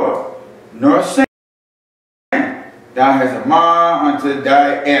heretofore, nor since thou hast admonished unto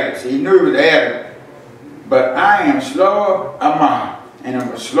thy advocate. He knew it was advocate. But I am slow of mind and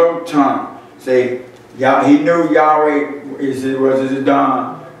of a slow tongue. Say, he knew Yahweh was his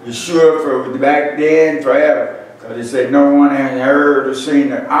Don, Yahshua for back then, forever. Because he said no one has heard or seen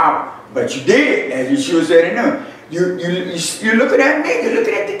the hour. But you did, as Yahshua said he knew. You're looking at me, you're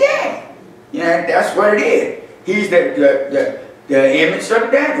looking at the daddy. You know, that's what it is. He's the image of the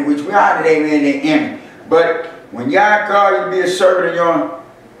daddy, which we are today, man, the image. But when Yah called you to be a servant of your,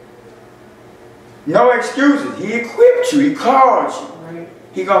 no excuses. He equipped you. He called you. Right.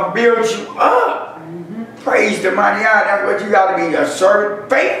 He gonna build you up. Praise the mighty God. That's what you got to be, a servant,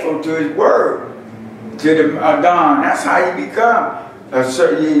 faithful to His word, to the Adon. That's how you become a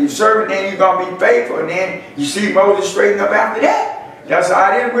servant. Then you're gonna be faithful, and then you see Moses straighten up after that. That's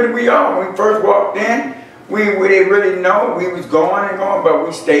how it is with we are. When we first walked in, we didn't really know we was going and going, but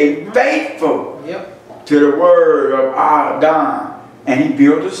we stayed faithful to the word of our Don, and he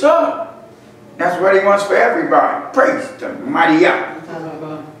built us up. That's what he wants for everybody. Praise the mighty Yah.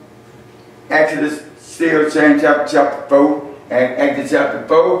 Exodus, still saying chapter 4, Exodus chapter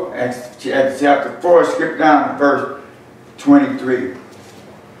 4, Exodus chapter 4, skip down to verse 23.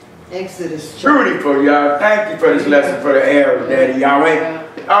 Exodus chapter. Beautiful, y'all. Thank you for this lesson for the elders, Daddy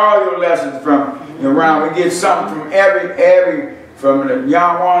Yahweh. All your lessons from around. We get something from every from the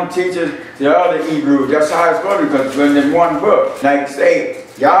young one teachers to the other Hebrews. That's how it's going to be, because it's in one book. Like I say,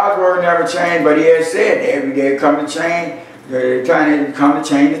 God's word never changed, but he has said every day come to change. They're trying to come to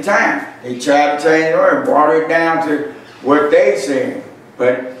change the time. They try to change the word, water it down to what they say,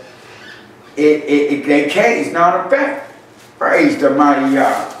 but they can't. It's not a fact. Praise the mighty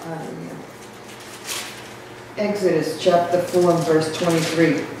Yah. Exodus chapter 4 and verse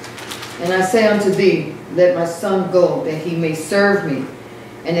 23. And I say unto thee, let my son go, that he may serve me.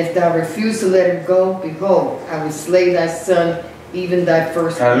 And if thou refuse to let him go, behold, I will slay thy son, even thy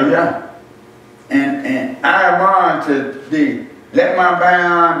firstborn. Hallelujah. And I want to thee, let my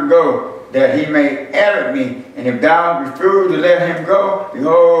man go, that he may inherit me. And if thou refuse to let him go,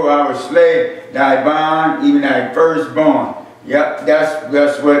 behold, I will slay thy bond, even thy firstborn. Yep,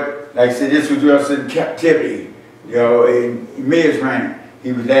 that's what, like I said, this was us in captivity. You know, in Mizraim,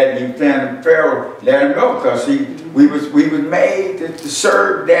 he was letting Pharaoh let him go, because we was made to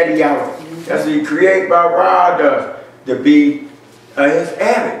serve Daddy Yahweh. That's what he created by God does, to be his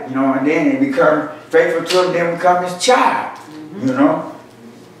abbot, you know, and then he become faithful to him, then become his child, you know.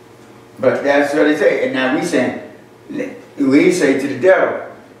 But that's what they say. And now we say to the devil,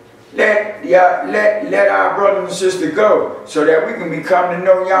 let our brother and sister go, so that we can become to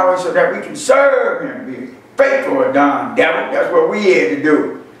know Yahweh, so that we can serve him, be faithful to Don, devil. That's what we had to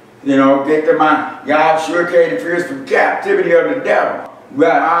do. You know, get them out. Yahshua came to free us from captivity of the devil.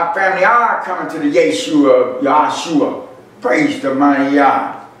 Well, our family are coming to the Yahshua. Praise the mighty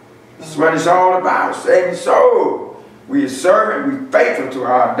Yah. That's what it's all about, saving souls. We are serving, we faithful to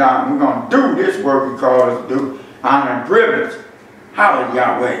our Don. We're going to do this work he called us to do. Honor and privilege. Hallelujah,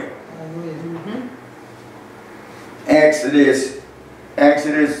 Yahweh. Exodus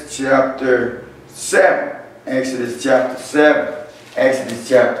chapter 7. Exodus chapter 7. Exodus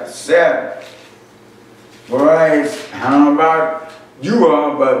chapter 7. Boys, I don't know about you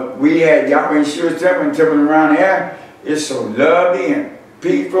all, but we had Yahweh Shua's temple around here. It's so lovely and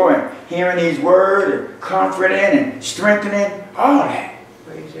peaceful, and hearing these words and comforting and strengthening, all that.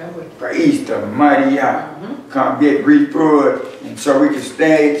 Praise Yahweh. Praise the mighty Yah. Come get refood, and so we can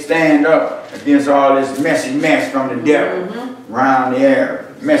stand up against all this messy mess from the devil around the area.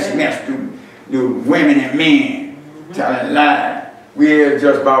 Messy mess through women and men telling lies. We're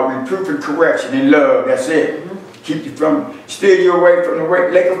just about reproof and correction and love. That's it. Keep you steer you away from the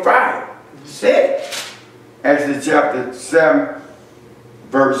lake of fire. That's it. Exodus chapter 7,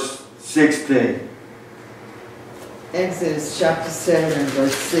 verse 16. Exodus chapter 7 and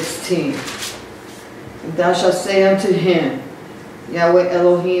verse 16. And thou shalt say unto him, Yahweh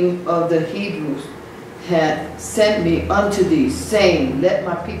Elohim of the Hebrews hath sent me unto thee, saying, let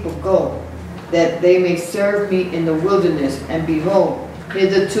my people go, that they may serve me in the wilderness. And behold,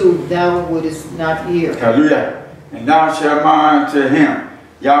 hitherto thou wouldest not hear. Hallelujah. And thou shalt mind to him,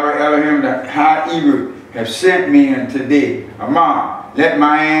 Yahweh Elohim the high Hebrew, have sent me unto thee. Amon, let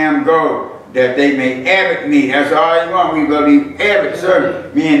my am go, that they may inherit me. That's all you want. We go to inherit,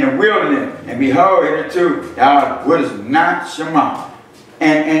 serve me in the wilderness. And behold, hitherto thou wouldest not Shema.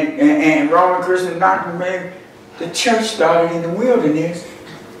 And Roman Christian doctrine, the church started in the wilderness,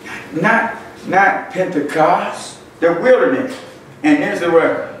 not Pentecost, the wilderness. And this is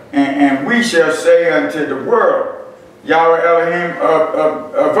what, and we shall say unto the world, Yahweh Elohim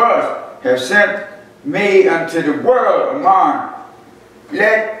of us have sent me unto the world among.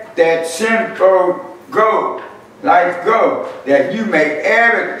 Let that sinful life go, that you may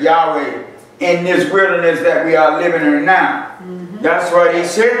inherit Yahweh in this wilderness that we are living in now. That's what he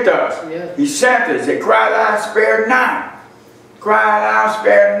sent us. Yeah. He sent us. He cried out, spare not. Cried out,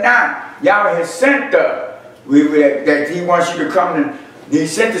 spare not. Yahweh has sent us. That he wants you to come and he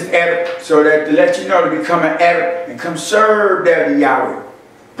sent us abbot so that to let you know to become an abbot and come serve Daddy Yahweh.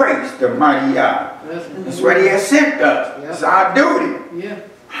 Praise the mighty Yah. That's what he has sent us. It's our duty. Yeah.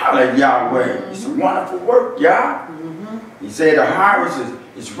 Hallelujah, Yahweh. It's a wonderful work, Yah. He said the harvest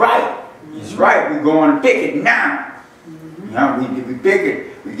is right. It's right. We're going to pick it now. You know, we pick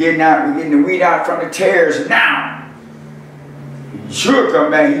it. We're getting the wheat out from the tares now. He sure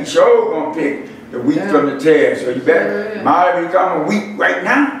come back. He sure gonna pick the wheat from the tares. So you better might become a wheat right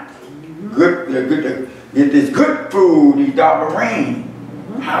now. Good. Get this good food. These double rain.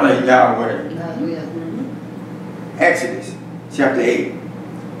 Hallelujah, Yahweh. Exodus chapter 8.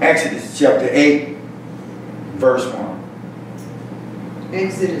 Exodus chapter 8, verse 1.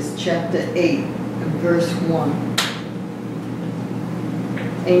 Exodus chapter 8, verse 1.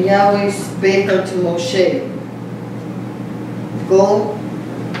 And Yahweh spake unto Moshe, Go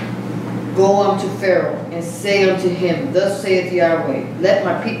unto Pharaoh, and say unto him, Thus saith Yahweh, Let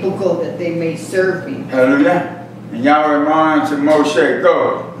my people go, that they may serve me. Hallelujah. And Yahweh commanded to Moshe,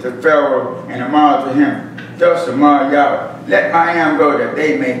 Go to Pharaoh, and command to him, Thus command Yahweh, Let my am go, that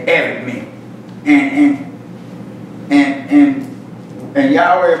they may edit me. And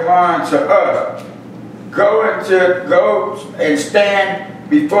Yahweh commanded to us, Go and stand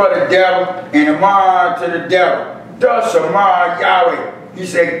before the devil, and command to the devil, Thus command Yahweh. He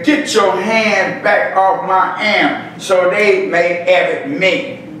said, Get your hand back off my am, so they may edit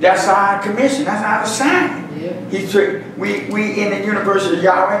me. That's our commission. That's our assignment. Yeah. We in the University of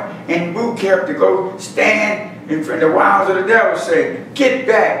Yahweh, and boot camp to go stand in front of the wiles of the devil. Say, Get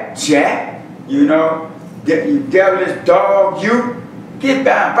back, Jack. You know, you devilish dog. You get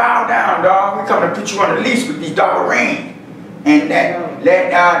back, bow down, dog. We come to put you on the leash with these dog rings. And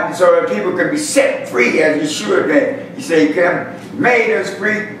so that people can be set free as Yahshua did. He said, He made us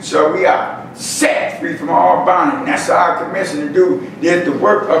free, so we are set free from all bondage. And that's our commission to do. There's the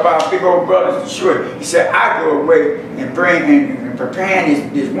work of our big old brothers Yahshua. He said, I go away and bring and prepare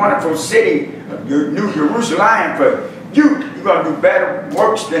this wonderful city of your New Jerusalem for you. You're going to do better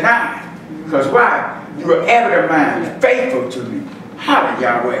works than I. Because why? You are ever mine, faithful to me. Hallelujah,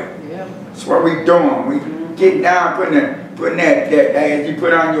 Yahweh. Yeah. That's what we're doing. We get down, putting that as you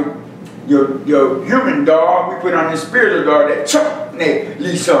put on your human dog, we put on the spiritual dog, that choke that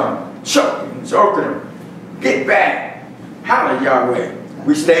leash on. Choke him, choking him. Get back. Hallelujah, Yahweh.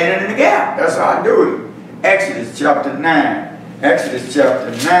 We standing in the gap. That's our duty. Exodus chapter 9. Exodus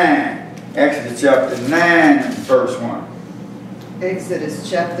chapter 9. Exodus chapter 9 and verse 1. Exodus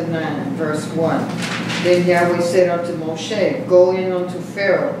chapter 9, verse 1. Then Yahweh said unto Moshe, Go in unto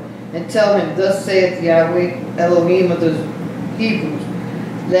Pharaoh, and tell him, Thus saith Yahweh, Elohim of the Hebrews,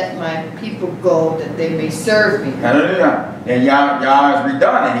 Let my people go, that they may serve me. Hallelujah. And Yahweh is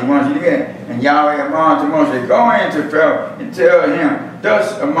redundant. He wants you to get it. And Yahweh commanded to Moshe, Go into Pharaoh and tell him,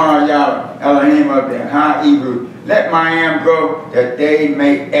 Thus command Yahweh, Elohim of the Hebrews, Let my am go, that they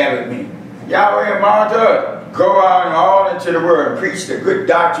may edit me. Yahweh commanded us, Go out and all into the world and preach the good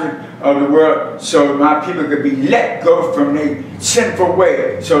doctrine of the world, so my people could be let go from their sinful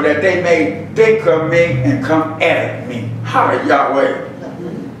way, so that they may think of me and come edit me. Hallelujah, Yahweh.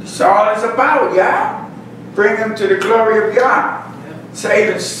 That's all it's about, Yah. Bring them to the glory of Yah.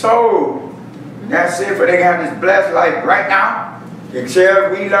 Saving soul. That's it, for they have this blessed life right now.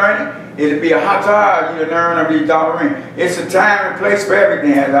 Except we learn it, it'll be a hot time you learn of these doctrines. It's a time and place for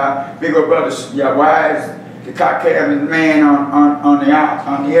everything, as our big old brothers, wise, the cock-headed man on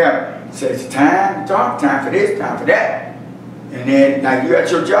the air says, time to talk, time for this, time for that. And then, like you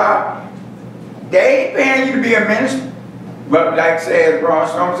at your job, they ain't paying you to be a minister. But like says Ron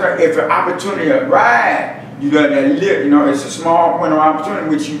Stone, if an opportunity arises, you got that live, it's a small window opportunity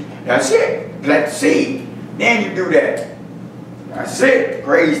which you, that's it, plant the seed. Then you do that. That's it.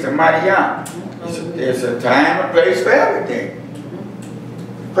 Praise the mighty Yah. There's a time and place for everything.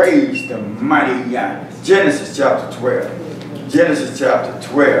 Praise the mighty Yah. Genesis chapter 12. Genesis chapter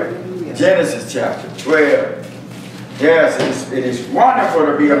 12. Genesis chapter 12. Yes, it is wonderful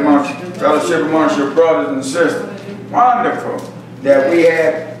to be amongst fellowship amongst your brothers and sisters. Wonderful that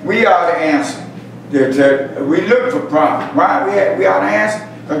we are the answer. We look for problems. Why we are the answer?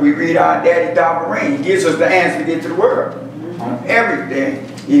 Because we read our daddy Dabarim. He gives us the answer to get to the world. On everything.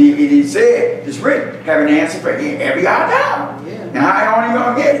 He said, it's written, have an answer for every dollar. Now how are you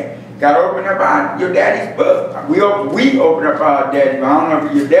going to get it? Got to open up your daddy's book. We open up our daddy. I don't know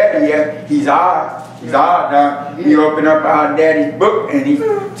if your daddy yet. He's ours. He's ours now. We open up our daddy's book and he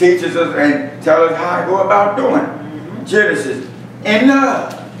teaches us and tells us how to go about doing it. Genesis in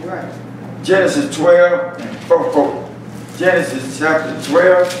love. Genesis 12 and 4. Genesis chapter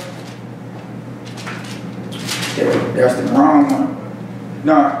 12. That's the wrong one.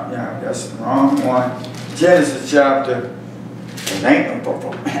 No, yeah, that's the wrong one. Genesis chapter.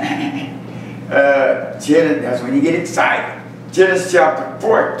 That's when you get excited. Genesis chapter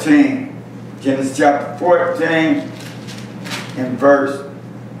 14. Genesis chapter 14 and verse.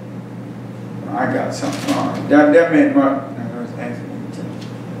 I got something wrong. That meant what?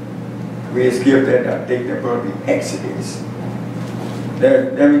 We skipped that. I think that will be Exodus.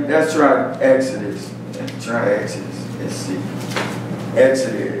 Let's try Exodus. Let's try Exodus. Let's see.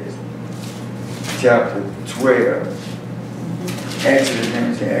 Exodus chapter 12.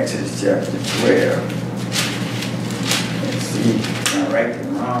 Exodus chapter 12. see, I write the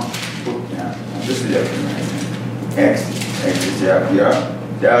wrong book down. I'm just looking right now. Exodus, yeah.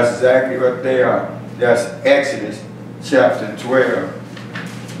 That's exactly what they are. That's Exodus chapter 12,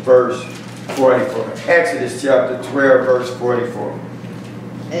 verse 44. Exodus chapter 12, verse 44.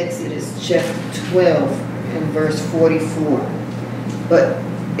 Exodus chapter 12 and verse 44. But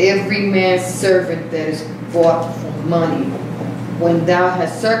every man's servant that is bought for money, when thou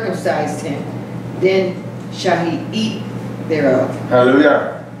hast circumcised him, then shall he eat thereof.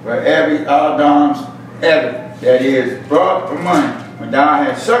 Hallelujah. But every Adam's ever that is bought for money, when thou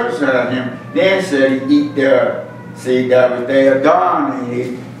hast circumcised him, then shall he eat thereof. See, that was their Adam,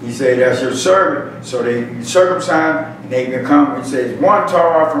 and he said, that's your servant. So they circumcised, and they become, it says, one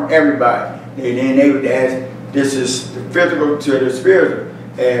Torah from everybody. And then they would ask, this is the physical to the spiritual,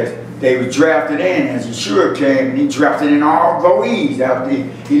 as they were drafted in, as Yahshua came, and he drafted in all goees after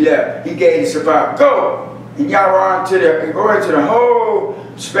he left. He gave the survival, go! And Yahweh go into the whole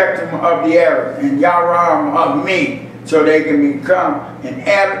spectrum of the era, and Yahweh of me, so they can become an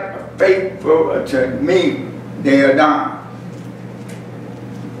avid, faithful to me, they are done.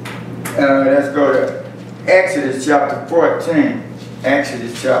 Let's go to Exodus chapter 14.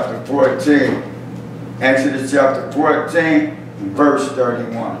 Exodus chapter 14. Exodus chapter 14, verse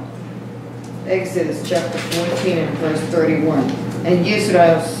 31. Exodus chapter 14 and verse 31. And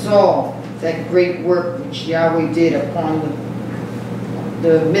Yisrael saw that great work which Yahweh did upon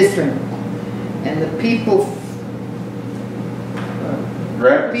the Mizraim, and the people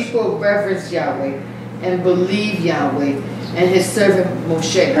reverenced Yahweh and believed Yahweh and his servant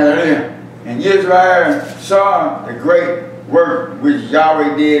Moshe. Hallelujah. And Israel saw the great work which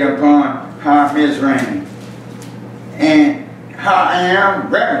Yahweh did upon Mizraim, and how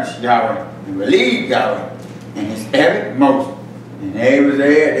reverenced Yahweh and believed Yahweh and his Evid Moses. And they was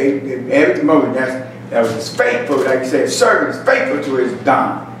there, Evid Moses, that was faithful, like you said, servant is faithful to his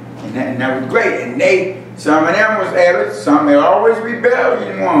Don. And that was great. And some of them was Evid, some they always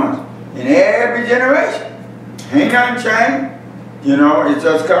rebellion ones in every generation. Ain't nothing changed. You know, it's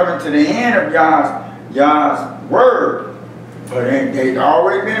just coming to the end of Yah's word. But they'd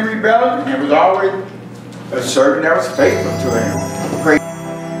always been rebelling, and there was always a servant that was faithful to him.